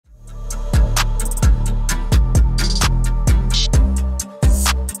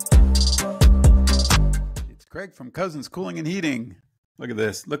Craig from Causyn Cooling and Heating. Look at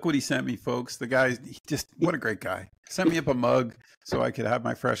this. Look what he sent me, folks. The guy, what a great guy. Sent me up a mug so I could have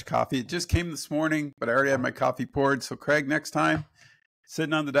my fresh coffee. It just came this morning, but I already had my coffee poured. So Craig, next time,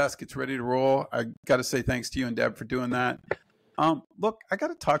 sitting on the desk, it's ready to roll. I got to say thanks to you and Deb for doing that. Look, I got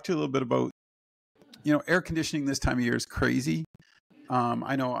to talk to you a little bit about, air conditioning this time of year is crazy.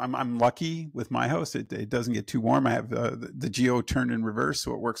 I know I'm lucky with my house. It doesn't get too warm. I have the Geo turned in reverse,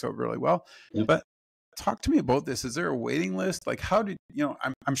 so it works out really well. Yep. But talk to me about this. Is there a waiting list? Like, how did,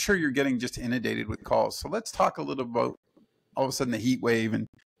 I'm sure you're getting just inundated with calls. So let's talk a little about all of a sudden the heat wave and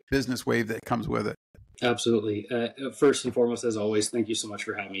business wave that comes with it. Absolutely. First and foremost, as always, thank you so much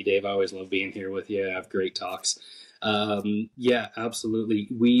for having me, Dave. I always love being here with you. I have great talks. Yeah, absolutely.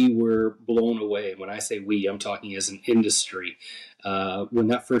 We were blown away. When I say we, I'm talking as an industry. When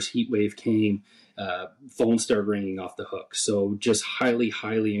that first heat wave came, phones started ringing off the hook. So just highly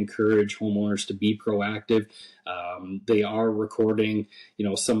encourage homeowners to be proactive. They are recording,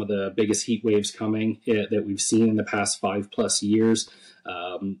 some of the biggest heat waves coming that we've seen in the past 5+ years.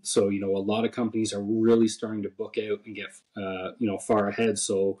 So, a lot of companies are really starting to book out and get, far ahead.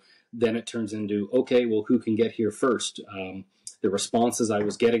 So then it turns into, okay, well, who can get here first? The responses I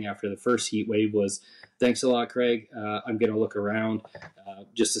was getting after the first heat wave was, thanks a lot, Craig. I'm going to look around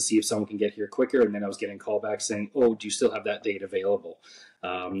just to see if someone can get here quicker. And then I was getting callbacks saying, oh, do you still have that date available?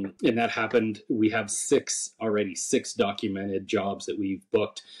 And that happened. We have six documented jobs that we've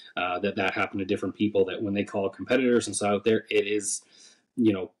booked that happened to different people, that when they call competitors and so out there, it is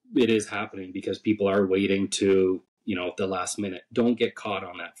happening because people are waiting to, the last minute. Don't get caught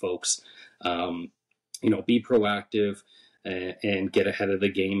on that, folks. Be proactive and get ahead of the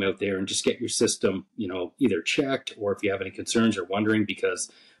game out there and just get your system, either checked, or if you have any concerns or wondering, because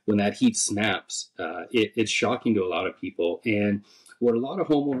when that heat snaps, it's shocking to a lot of people. And what a lot of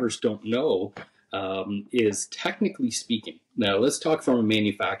homeowners don't know is, technically speaking, now let's talk from a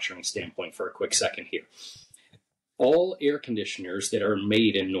manufacturing standpoint for a quick second here. All air conditioners that are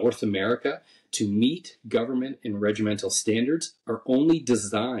made in North America to meet government and regimental standards are only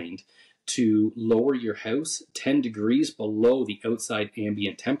designed to lower your house 10 degrees below the outside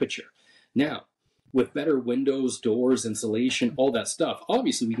ambient temperature. Now, with better windows, doors, insulation, all that stuff,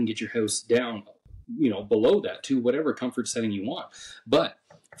 obviously we can get your house down, below that to whatever comfort setting you want. But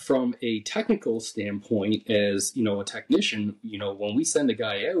from a technical standpoint, as a technician, when we send a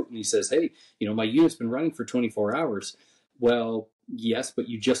guy out and he says, hey, my unit's been running for 24 hours. Well, yes, but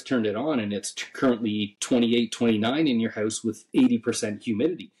you just turned it on and it's currently 28, 29 in your house with 80%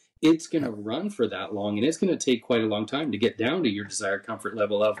 humidity. It's going to run for that long, and it's going to take quite a long time to get down to your desired comfort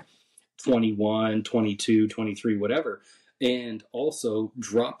level of 21, 22, 23, whatever. And also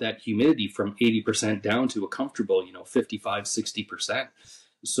drop that humidity from 80% down to a comfortable, 55, 60%.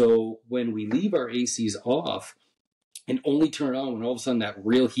 So when we leave our ACs off and only turn it on when all of a sudden that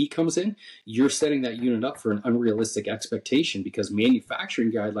real heat comes in, you're setting that unit up for an unrealistic expectation, because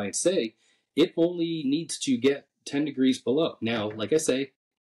manufacturing guidelines say it only needs to get 10 degrees below. Now, like I say,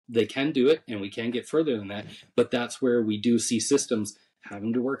 they can do it and we can get further than that, but that's where we do see systems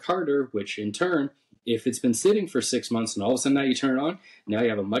having to work harder, which in turn, if it's been sitting for 6 months and all of a sudden now you turn it on, now you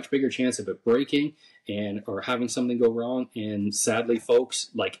have a much bigger chance of it breaking or having something go wrong. And sadly, folks,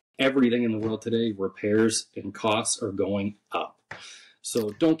 like everything in the world today, repairs and costs are going up. So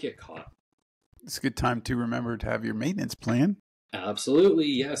don't get caught. It's a good time to remember to have your maintenance plan. Absolutely,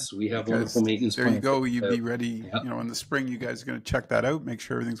 yes. We have wonderful maintenance plans. There you go. You'd be ready, yep. In the spring, you guys are going to check that out, make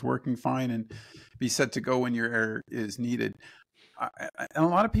sure everything's working fine, and be set to go when your air is needed. And a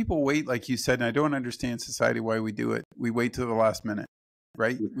lot of people wait, like you said, and I don't understand society why we do it. We wait till the last minute,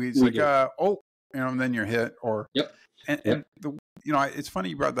 right? And then you're hit, or yep. And it's funny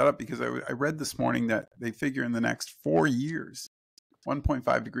you brought that up, because I read this morning that they figure in the next 4 years,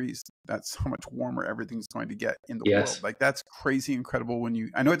 1.5 degrees, that's how much warmer everything's going to get in the world. Like, that's crazy incredible.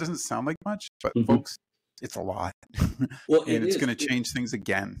 I know it doesn't sound like much, but folks, it's a lot. Well, and it's going to change things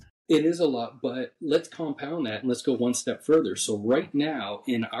again. It is a lot, but let's compound that and let's go one step further. So right now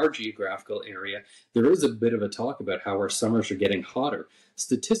in our geographical area, there is a bit of a talk about how our summers are getting hotter.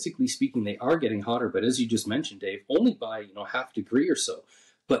 Statistically speaking, they are getting hotter, but as you just mentioned, Dave, only by half degree or so.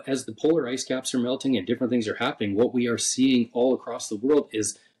 But as the polar ice caps are melting and different things are happening, what we are seeing all across the world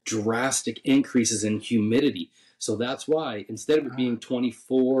is drastic increases in humidity. So that's why instead of it being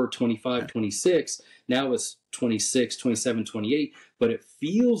 24, 25, 26, now it's 26, 27, 28, but it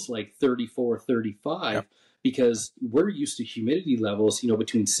feels like 34, 35 because we're used to humidity levels,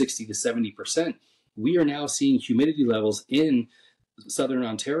 between 60 to 70%. We are now seeing humidity levels in Southern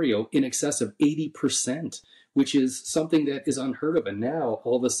Ontario in excess of 80%, which is something that is unheard of. And now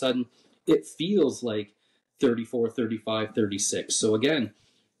all of a sudden it feels like 34, 35, 36. So again,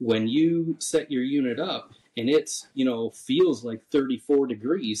 when you set your unit up and it's, feels like 34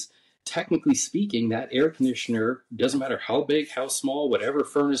 degrees, technically speaking, that air conditioner, doesn't matter how big, how small, whatever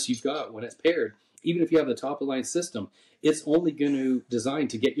furnace you've got, when it's paired, even if you have the top of the line system, it's only going to design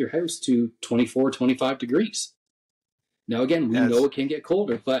to get your house to 24, 25 degrees. Now, again, we know it can get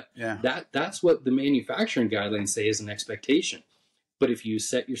colder, but that's what the manufacturing guidelines say is an expectation. But if you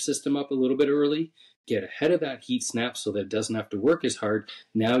set your system up a little bit early, get ahead of that heat snap so that it doesn't have to work as hard,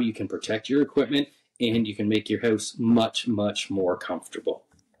 now you can protect your equipment and you can make your house much, much more comfortable.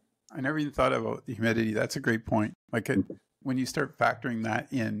 I never even thought about the humidity. That's a great point. Like when you start factoring that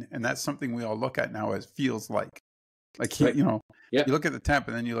in, and that's something we all look at now as feels like heat, right. you look at the temp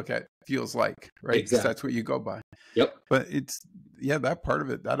and then you look at feels like, right? Exactly. That's what you go by. Yep. But that part of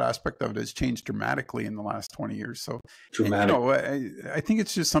it, that aspect of it has changed dramatically in the last 20 years. So, I think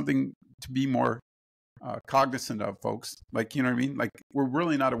it's just something to be more cognizant of, folks. Like, you know what I mean? Like, we're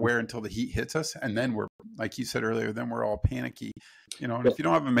really not aware until the heat hits us. And then we're, like you said earlier, then we're all panicky, and if you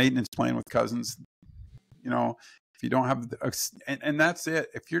don't have a maintenance plan with Causyn's, if you don't have, and that's it.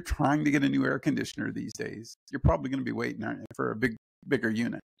 If you're trying to get a new air conditioner these days, you're probably going to be waiting for a bigger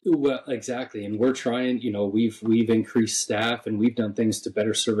unit. Well, exactly. And we're trying, we've increased staff and we've done things to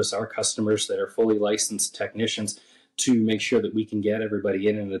better service our customers that are fully licensed technicians to make sure that we can get everybody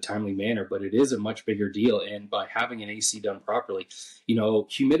in a timely manner. But it is a much bigger deal. And by having an AC done properly,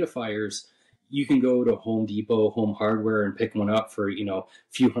 humidifiers, you can go to Home Depot, Home Hardware, and pick one up for, a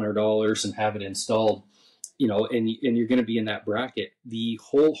few $100s and have it installed, and you're going to be in that bracket. The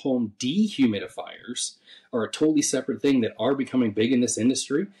whole home dehumidifiers are a totally separate thing that are becoming big in this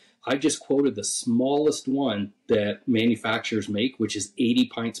industry. I just quoted the smallest one that manufacturers make, which is 80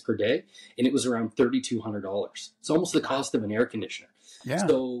 pints per day, and it was around $3,200. It's almost the cost of an air conditioner. Yeah.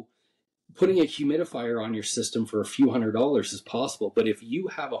 So putting a humidifier on your system for a few $100s is possible. But if you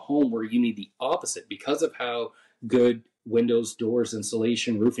have a home where you need the opposite because of how good windows, doors,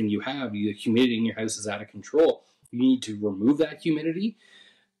 insulation, roofing you have, the humidity in your house is out of control, you need to remove that humidity.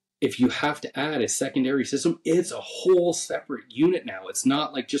 If you have to add a secondary system, it's a whole separate unit now. It's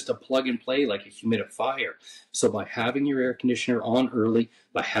not like just a plug and play like a humidifier. So by having your air conditioner on early,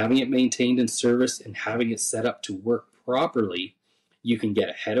 by having it maintained and serviced and having it set up to work properly, you can get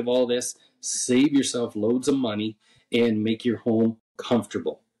ahead of all this, save yourself loads of money, and make your home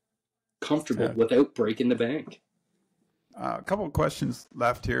comfortable without breaking the bank. A couple of questions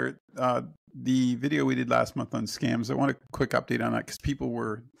left here. The video we did last month on scams, I want a quick update on that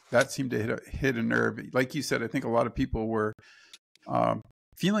because that seemed to hit a nerve. Like you said, I think a lot of people were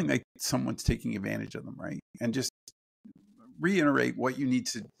feeling like someone's taking advantage of them, right? And just reiterate what you need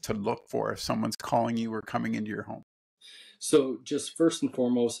to look for if someone's calling you or coming into your home. So just first and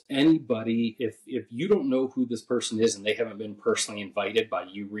foremost, anybody, if you don't know who this person is and they haven't been personally invited by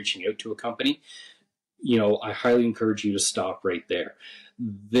you reaching out to a company, I highly encourage you to stop right there.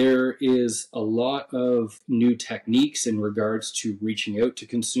 There is a lot of new techniques in regards to reaching out to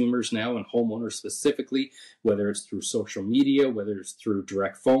consumers now and homeowners specifically, whether it's through social media, whether it's through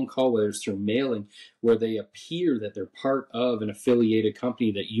direct phone call, whether it's through mailing, where they appear that they're part of an affiliated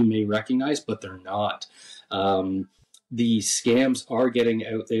company that you may recognize, but they're not. The scams are getting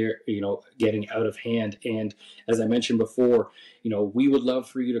out there, getting out of hand. And as I mentioned before, we would love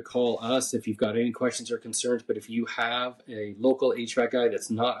for you to call us if you've got any questions or concerns. But if you have a local HVAC guy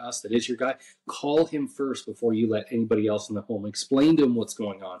that's not us, that is your guy, call him first before you let anybody else in the home. Explain to him what's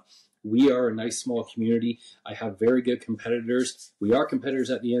going on. We are a nice small community. I have very good competitors. We are competitors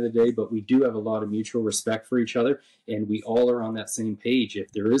at the end of the day, but we do have a lot of mutual respect for each other. And we all are on that same page.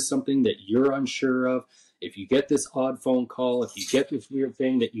 If there is something that you're unsure of, if you get this odd phone call, if you get this weird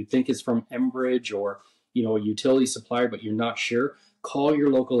thing that you think is from Enbridge or, a utility supplier, but you're not sure, call your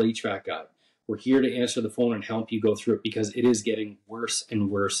local HVAC guy. We're here to answer the phone and help you go through it because it is getting worse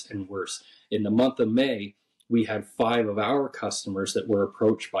and worse and worse. In the month of May, we had 5 of our customers that were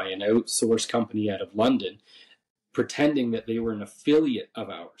approached by an outsourced company out of London, pretending that they were an affiliate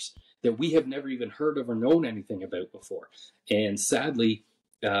of ours that we have never even heard of or known anything about before. And sadly,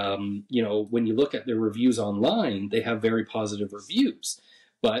 when you look at their reviews online, they have very positive reviews.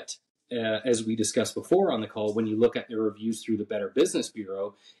 But as we discussed before on the call, when you look at their reviews through the Better Business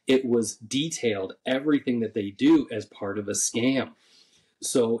Bureau, it was detailed everything that they do as part of a scam.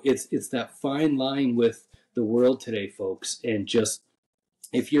 So it's that fine line with the world today, folks. And just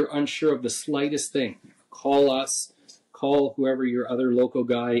if you're unsure of the slightest thing, call us. Call whoever your other local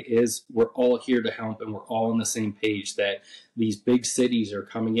guy is. We're all here to help, and we're all on the same page that these big cities are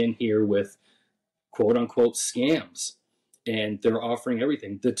coming in here with quote-unquote scams. and they're offering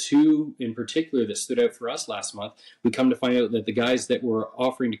everything. The two in particular that stood out for us last month, we come to find out that the guys that were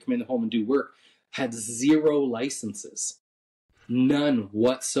offering to come in the home and do work had 0 licenses, none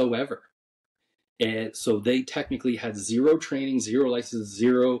whatsoever. And so they technically had 0 training, 0 licenses,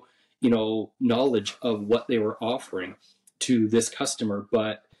 0, knowledge of what they were offering to this customer.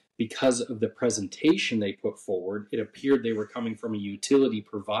 But because of the presentation they put forward, it appeared they were coming from a utility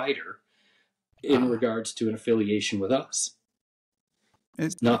provider in regards to an affiliation with us.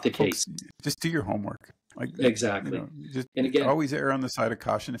 It's not the case. Just do your homework. Exactly. And again, always err on the side of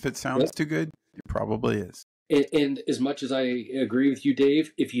caution. If it sounds too good, it probably is. And as much as I agree with you,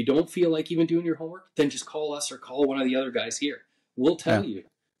 Dave, if you don't feel like even doing your homework, then just call us or call one of the other guys here. We'll tell you.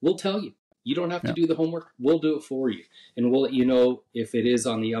 We'll tell you. You don't have to do the homework. We'll do it for you. And we'll let you know if it is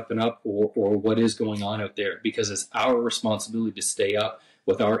on the up and up or what is going on out there, because it's our responsibility to stay up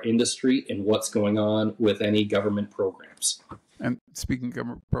with our industry and what's going on with any government programs. And speaking of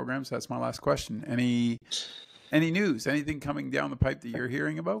government programs, that's my last question. Any news, anything coming down the pipe that you're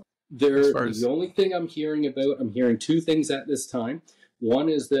hearing about? The only thing I'm hearing about, I'm hearing 2 things at this time. One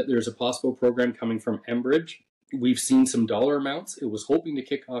is that there's a possible program coming from Enbridge. We've seen some dollar amounts. It was hoping to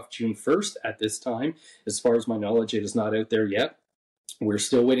kick off June 1st at this time. As far as my knowledge, it is not out there yet. We're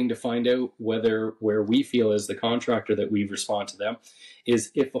still waiting to find out where we feel as the contractor that we respond to them is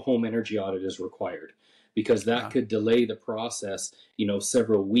if a home energy audit is required, because that could delay the process,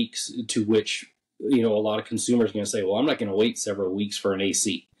 several weeks, to which, a lot of consumers are going to say, well, I'm not going to wait several weeks for an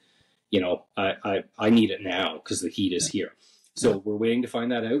AC. I need it now because the heat is here. So we're waiting to find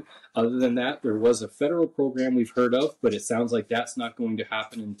that out. Other than that, there was a federal program we've heard of, but it sounds like that's not going to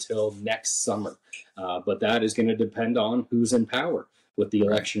happen until next summer. But that is going to depend on who's in power with the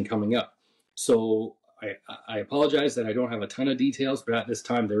election coming up. So I apologize that I don't have a ton of details, but at this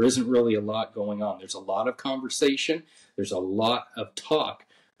time, there isn't really a lot going on. There's a lot of conversation. There's a lot of talk,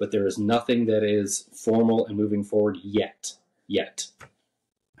 but there is nothing that is formal and moving forward yet.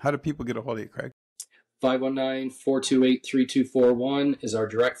 How do people get a hold of you, Craig? 519-428-3241 is our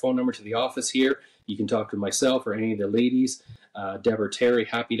direct phone number to the office here. You can talk to myself or any of the ladies. Deb or Terry,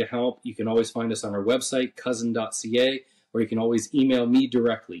 happy to help. You can always find us on our website, causyn.ca, or you can always email me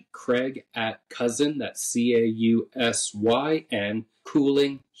directly, Craig@Causyn, that's CAUSYN,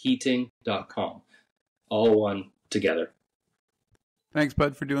 coolingheating.com. All one together. Thanks,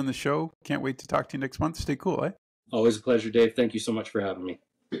 bud, for doing the show. Can't wait to talk to you next month. Stay cool, eh? Always a pleasure, Dave. Thank you so much for having me.